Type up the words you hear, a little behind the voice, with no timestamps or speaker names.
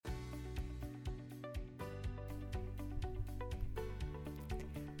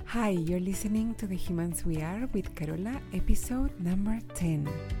Hi, you're listening to The Humans We Are with Carola, episode number 10.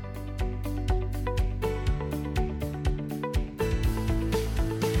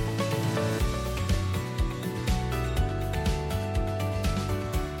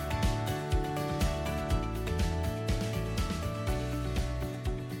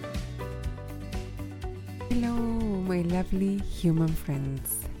 Hello, my lovely human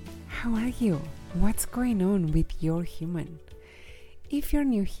friends. How are you? What's going on with your human? If you're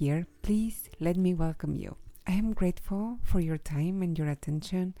new here, please let me welcome you. I am grateful for your time and your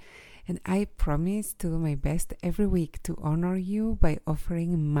attention, and I promise to do my best every week to honor you by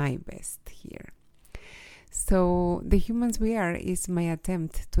offering my best here. So, The Humans We Are is my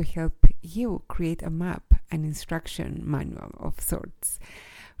attempt to help you create a map, an instruction manual of sorts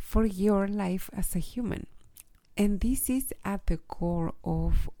for your life as a human. And this is at the core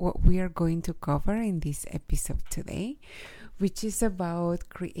of what we are going to cover in this episode today, which is about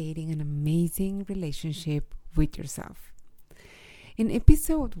creating an amazing relationship with yourself. In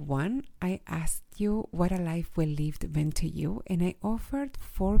episode 1, I asked you what a life well lived meant to you, and I offered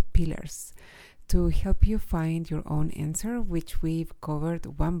 4 pillars to help you find your own answer, which we've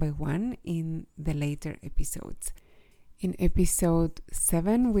covered one by one in the later episodes. In episode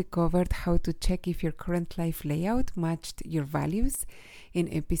 7, we covered how to check if your current life layout matched your values.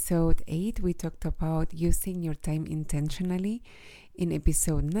 In episode 8, we talked about using your time intentionally. In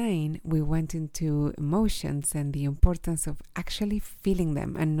episode 9, we went into emotions and the importance of actually feeling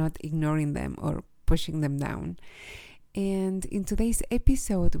them and not ignoring them or pushing them down. And in today's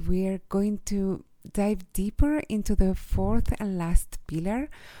episode, we're going to dive deeper into the 4th and last pillar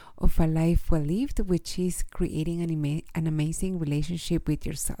of a life well lived, which is creating an amazing relationship with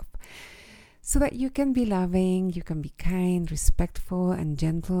yourself, so that you can be loving, you can be kind, respectful, and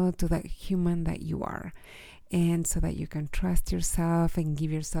gentle to that human that you are, and so that you can trust yourself and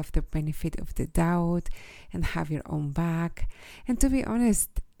give yourself the benefit of the doubt and have your own back. And to be honest,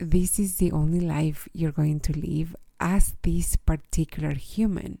 this is the only life you're going to live as this particular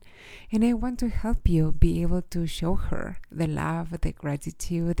human, and I want to help you be able to show her the love, the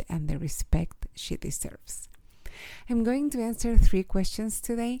gratitude, and the respect she deserves. I'm going to answer 3 questions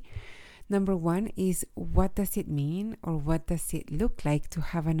today. Number 1 is, what does it mean or what does it look like to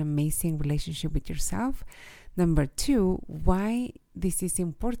have an amazing relationship with yourself? Number 2, why this is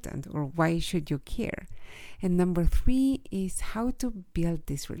important or why should you care? And number 3 is how to build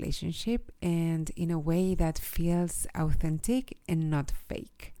this relationship and in a way that feels authentic and not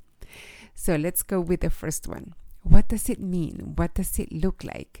fake. So let's go with the first one. What does it mean? What does it look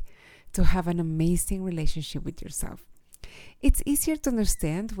like to have an amazing relationship with yourself? It's easier to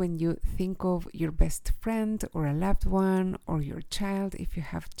understand when you think of your best friend or a loved one or your child if you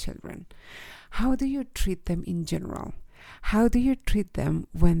have children. How do you treat them in general? How do you treat them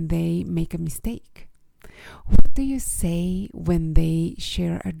when they make a mistake? What do you say when they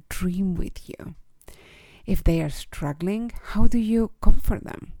share a dream with you? If they are struggling, how do you comfort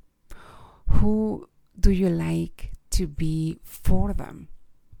them? Who do you like to be for them?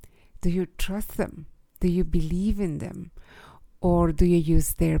 Do you trust them? Do you believe in them? Or do you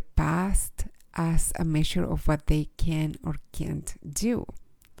use their past as a measure of what they can or can't do?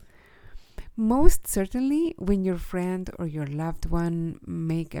 Most certainly, when your friend or your loved one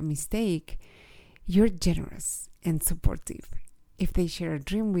make a mistake, you're generous and supportive. If they share a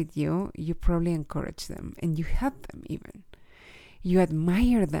dream with you, you probably encourage them and you help them even. You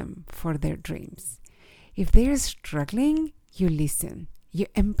admire them for their dreams. If they're struggling, you listen. You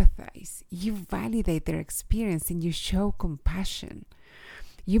empathize, you validate their experience, and you show compassion.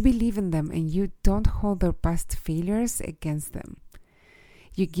 You believe in them and you don't hold their past failures against them.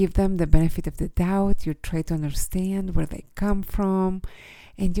 You give them the benefit of the doubt, you try to understand where they come from,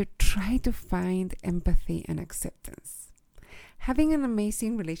 and you try to find empathy and acceptance. Having an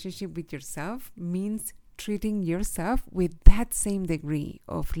amazing relationship with yourself means treating yourself with that same degree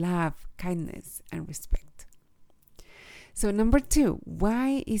of love, kindness, and respect. So number 2,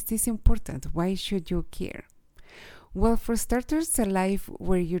 why is this important? Why should you care? Well, for starters, a life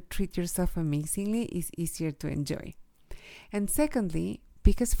where you treat yourself amazingly is easier to enjoy. And secondly,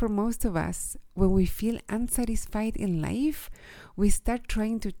 because for most of us, when we feel unsatisfied in life, we start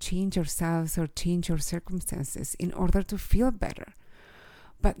trying to change ourselves or change our circumstances in order to feel better.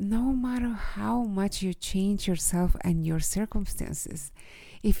 But no matter how much you change yourself and your circumstances,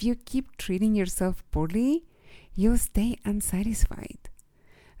 if you keep treating yourself poorly, you'll stay unsatisfied.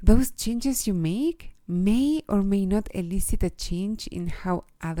 Those changes you make may or may not elicit a change in how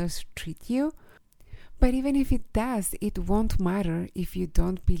others treat you, but even if it does, it won't matter if you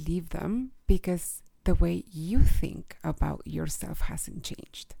don't believe them, because the way you think about yourself hasn't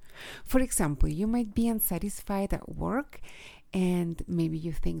changed. For example, you might be unsatisfied at work and maybe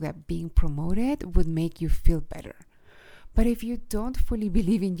you think that being promoted would make you feel better. But if you don't fully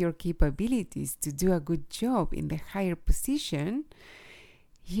believe in your capabilities to do a good job in the higher position,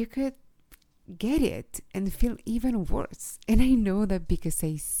 you could get it and feel even worse. And I know that because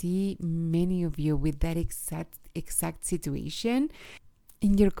I see many of you with that exact situation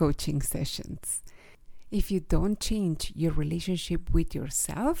in your coaching sessions. If you don't change your relationship with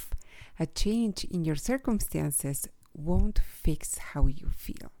yourself, a change in your circumstances won't fix how you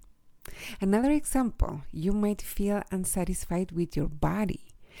feel. Another example, you might feel unsatisfied with your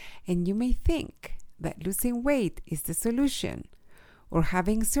body, and you may think that losing weight is the solution, or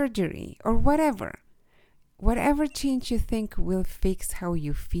having surgery, or whatever. Whatever change you think will fix how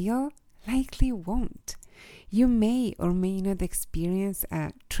you feel likely won't. You may or may not experience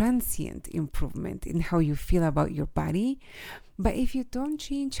a transient improvement in how you feel about your body, but if you don't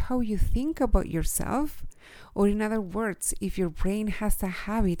change how you think about yourself, or in other words, if your brain has a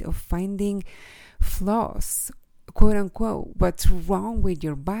habit of finding flaws, quote unquote, what's wrong with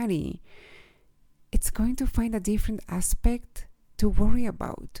your body, it's going to find a different aspect to worry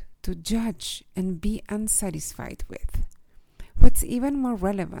about, to judge, and be unsatisfied with. What's even more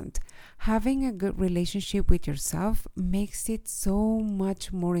relevant, having a good relationship with yourself makes it so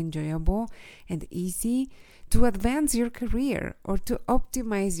much more enjoyable and easy to advance your career or to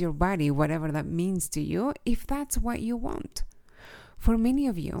optimize your body, whatever that means to you, if that's what you want. For many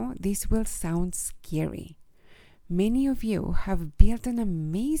of you, this will sound scary. Many of you have built an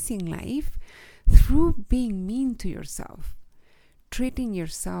amazing life through being mean to yourself, treating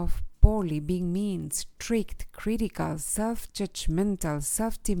yourself poorly, being mean, strict, critical, self-judgmental,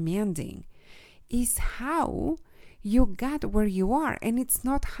 self-demanding is how you got where you are, and it's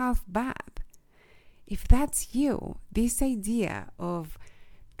not half bad. If that's you, this idea of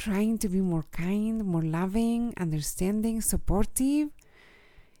trying to be more kind, more loving, understanding, supportive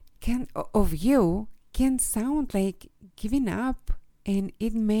can sound like giving up, and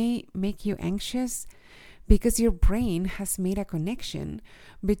it may make you anxious because your brain has made a connection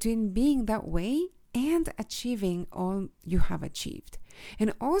between being that way and achieving all you have achieved.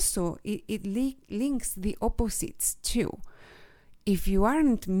 And also, it links the opposites too. If you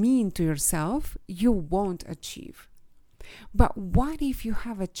aren't mean to yourself, you won't achieve. But what if you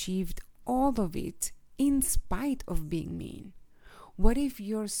have achieved all of it in spite of being mean? What if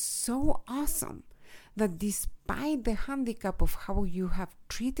you're so awesome that despite the handicap of how you have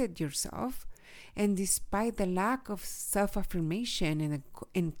treated yourself, and despite the lack of self-affirmation and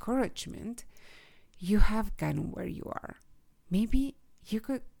encouragement, you have gotten where you are? Maybe you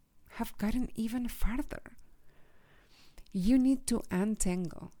could have gotten even farther. You need to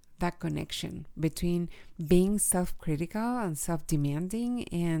untangle that connection between being self-critical and self-demanding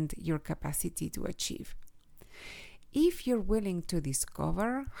and your capacity to achieve. If you're willing to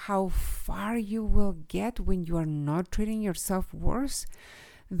discover how far you will get when you are not treating yourself worse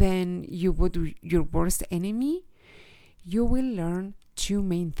than you would your worst enemy, you will learn two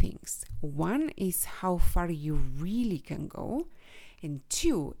main things. One is how far you really can go, and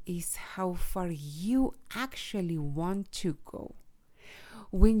two is how far you actually want to go.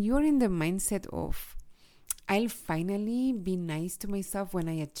 When you're in the mindset of, I'll finally be nice to myself when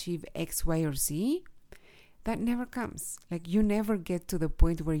I achieve X, Y, or Z, that never comes. Like, you never get to the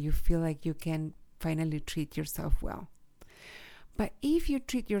point where you feel like you can finally treat yourself well. But if you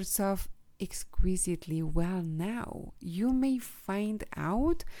treat yourself exquisitely well now, you may find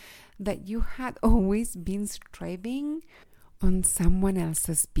out that you had always been striving on someone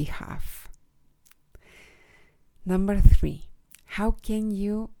else's behalf. Number 3, how can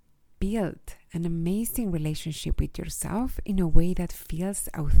you build an amazing relationship with yourself in a way that feels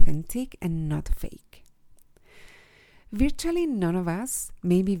authentic and not fake? Virtually none of us,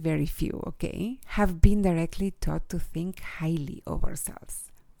 maybe very few, have been directly taught to think highly of ourselves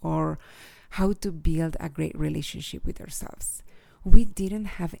or how to build a great relationship with ourselves. We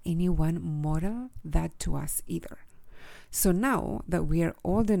didn't have anyone model that to us either. So now that we are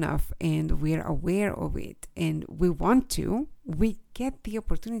old enough and we are aware of it and we want to, we get the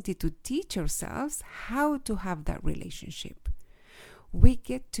opportunity to teach ourselves how to have that relationship. We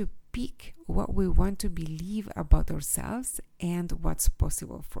get to pick what we want to believe about ourselves and what's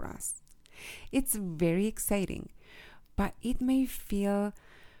possible for us. It's very exciting, but it may feel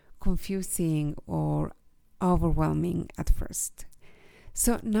confusing or overwhelming at first.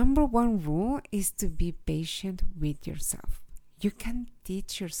 So number 1 rule is to be patient with yourself. You can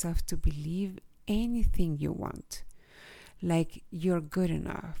teach yourself to believe anything you want. like you're good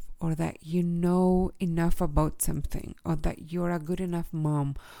enough, or that you know enough about something, or that you're a good enough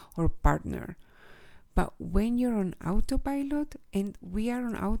mom or partner. But when you're on autopilot, and we are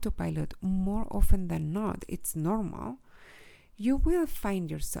on autopilot more often than not, it's normal, you will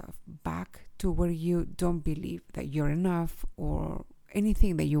find yourself back to where you don't believe that you're enough, or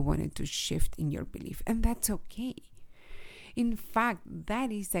anything that you wanted to shift in your belief. And that's okay. In fact,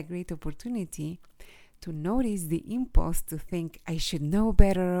 that is a great opportunity to notice the impulse to think, I should know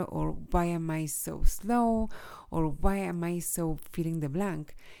better, or why am I so slow, or why am I so filling the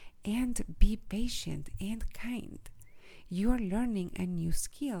blank, and be patient and kind. You are learning a new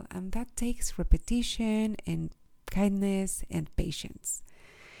skill, and that takes repetition and kindness and patience.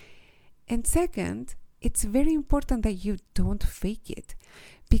 And second, it's very important that you don't fake it,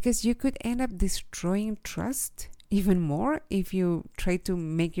 because you could end up destroying trust even more if you try to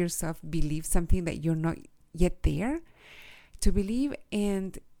make yourself believe something that you're not yet there to believe,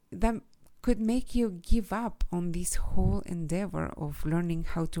 and that could make you give up on this whole endeavor of learning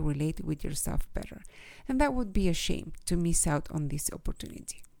how to relate with yourself better. And that would be a shame to miss out on this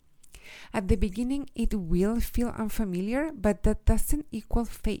opportunity. At the beginning, it will feel unfamiliar, but that doesn't equal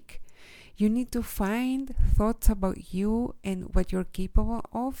fake. You need to find thoughts about you and what you're capable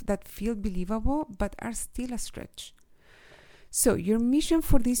of that feel believable but are still a stretch. So your mission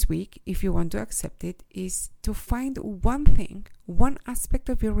for this week, if you want to accept it, is to find one thing, one aspect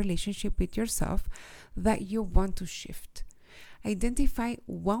of your relationship with yourself that you want to shift. Identify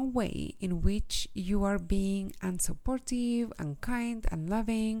one way in which you are being unsupportive, unkind,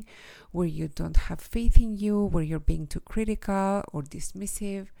 unloving, where you don't have faith in you, where you're being too critical or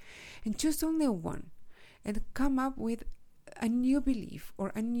dismissive, and choose only one, and come up with a new belief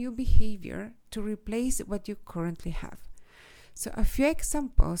or a new behavior to replace what you currently have. So a few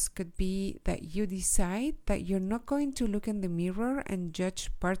examples could be that you decide that you're not going to look in the mirror and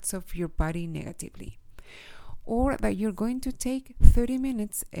judge parts of your body negatively, or that you're going to take 30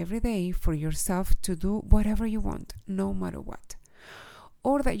 minutes every day for yourself to do whatever you want, no matter what.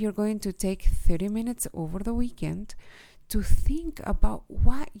 Or that you're going to take 30 minutes over the weekend to think about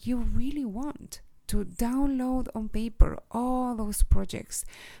what you really want, to download on paper all those projects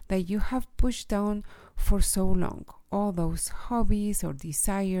that you have pushed down for so long, all those hobbies or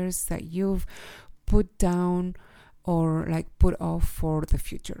desires that you've put down or put off for the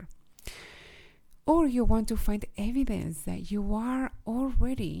future. Or you want to find evidence that you are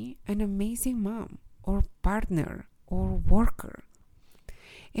already an amazing mom or partner or worker.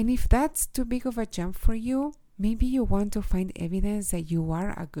 And if that's too big of a jump for you, maybe you want to find evidence that you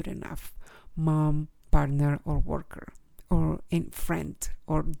are a good enough mom, partner, or worker, or a friend,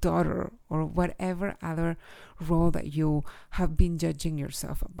 or daughter, or whatever other role that you have been judging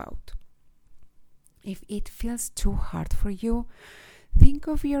yourself about. If it feels too hard for you, think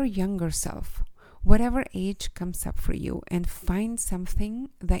of your younger self, whatever age comes up for you, and find something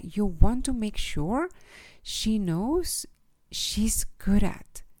that you want to make sure she knows she's good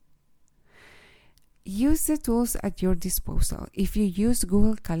at. Use the tools at your disposal. If you use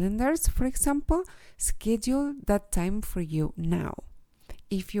Google Calendars, for example, schedule that time for you now.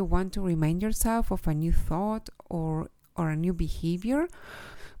 If you want to remind yourself of a new thought or a new behavior,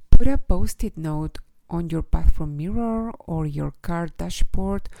 put a post-it note on your bathroom mirror or your car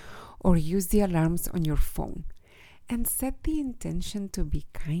dashboard, or use the alarms on your phone. And set the intention to be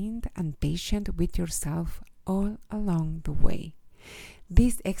kind and patient with yourself all along the way.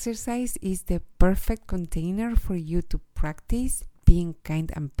 This exercise is the perfect container for you to practice being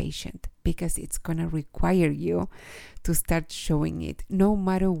kind and patient, because it's going to require you to start showing it, no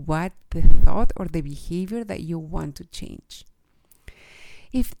matter what the thought or the behavior that you want to change.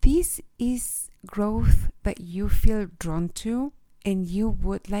 If this is growth that you feel drawn to and you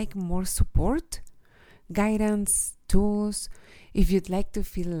would like more support, guidance, tools, if you'd like to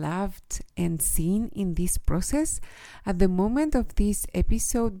feel loved and seen in this process, at the moment of this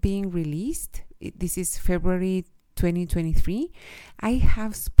episode being released, this is February 2023, I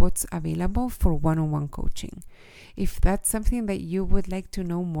have spots available for one-on-one coaching. If that's something that you would like to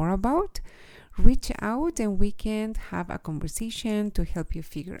know more about, reach out and we can have a conversation to help you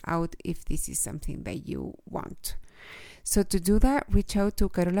figure out if this is something that you want. So to do that, reach out to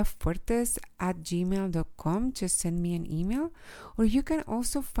carolafuertes@gmail.com. Just send me an email. Or you can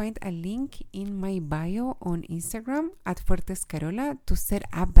also find a link in my bio on Instagram @fuertescarola to set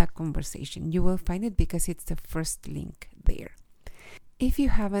up that conversation. You will find it because it's the first link there. If you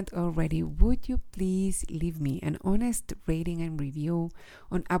haven't already, would you please leave me an honest rating and review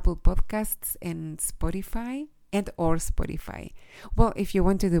on Apple Podcasts and Spotify? Well, if you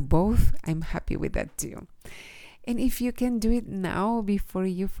want to do both, I'm happy with that too. And if you can do it now before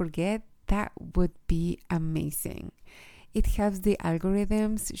you forget, that would be amazing. It helps the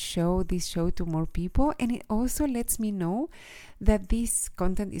algorithms show this show to more people, and it also lets me know that this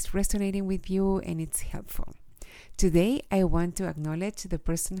content is resonating with you and it's helpful. Today, I want to acknowledge the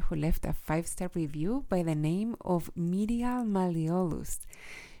person who left a 5-star review by the name of Miriam Malleolus.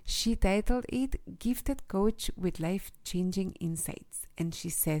 She titled it Gifted Coach with Life-Changing Insights. And she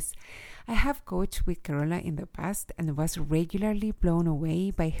says, I have coached with Carola in the past and was regularly blown away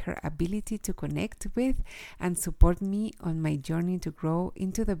by her ability to connect with and support me on my journey to grow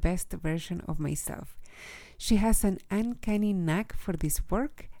into the best version of myself. She has an uncanny knack for this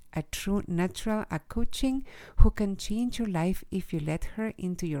work, a true natural at coaching who can change your life if you let her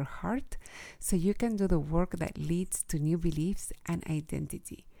into your heart so you can do the work that leads to new beliefs and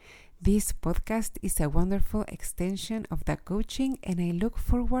identity. This podcast is a wonderful extension of that coaching, and I look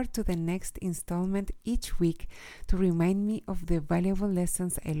forward to the next installment each week to remind me of the valuable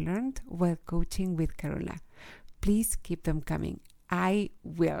lessons I learned while coaching with Carola. Please keep them coming. I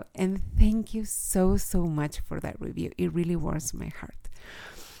will. And thank you so much for that review. It really warms my heart.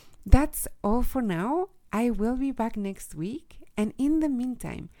 That's all for now. I will be back next week. And in the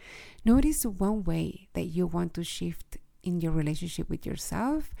meantime, notice one way that you want to shift in your relationship with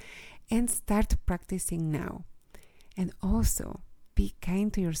yourself and start practicing now. And also, be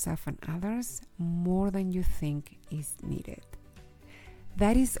kind to yourself and others more than you think is needed.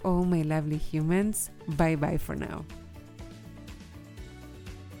 That is all, my lovely humans. Bye-bye for now.